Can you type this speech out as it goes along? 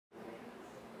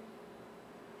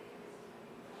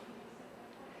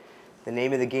The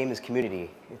name of the game is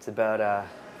community. It's about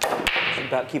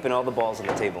keeping all the balls on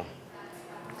the table.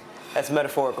 That's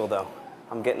metaphorical, though.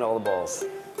 I'm getting all the balls.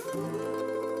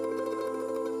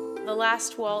 The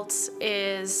Last Waltz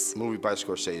is a movie by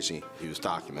Scorsese. He was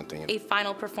documenting it. A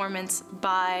final performance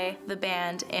by the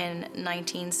band in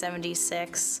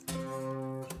 1976.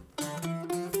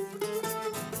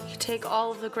 You take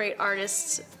all of the great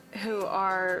artists who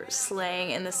are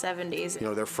slaying in the 70s. You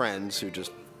know, they're friends who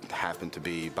just happen to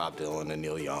be Bob Dylan and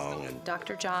Neil Young and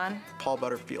Dr. John. Paul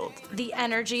Butterfield. The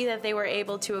energy that they were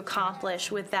able to accomplish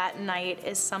with that night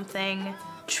is something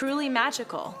truly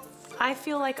magical. I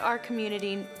feel like our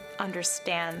community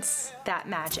understands that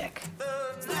magic.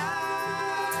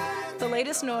 The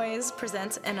Latest Noise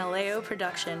presents an Aleo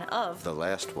production of The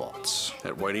Last Waltz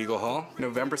at White Eagle Hall,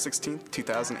 November 16th,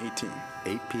 2018.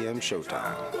 8 p.m.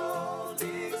 showtime.